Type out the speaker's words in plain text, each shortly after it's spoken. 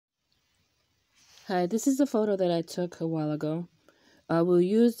Hi, this is a photo that I took a while ago. I will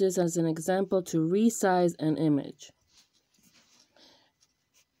use this as an example to resize an image.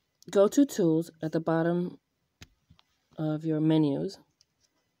 Go to Tools at the bottom of your menus.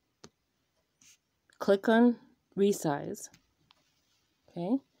 Click on Resize.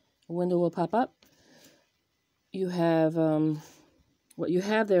 Okay, a window will pop up. You have what you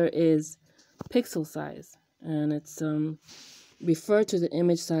have there is pixel size, and it's refer to the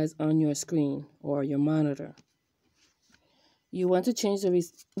image size on your screen or your monitor. You want to change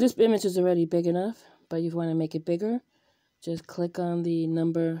this image is already big enough, but you want to make it bigger. Just click on the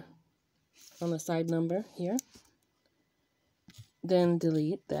number, on the side number here. Then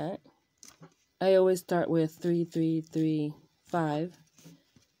delete that. I always start with 3335.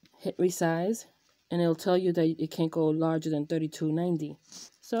 Hit resize, and it'll tell you that it can't go larger than 3290.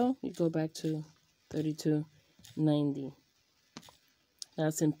 So you go back to 3290.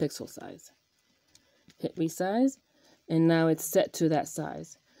 That's in pixel size. Hit resize, and now it's set to that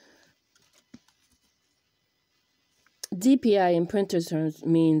size. DPI in printer terms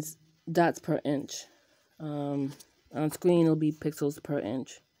means dots per inch. On screen it'll be pixels per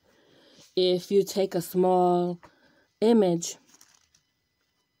inch. If you take a small image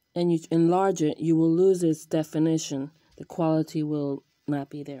and you enlarge it, you will lose its definition. The quality will not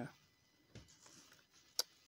be there.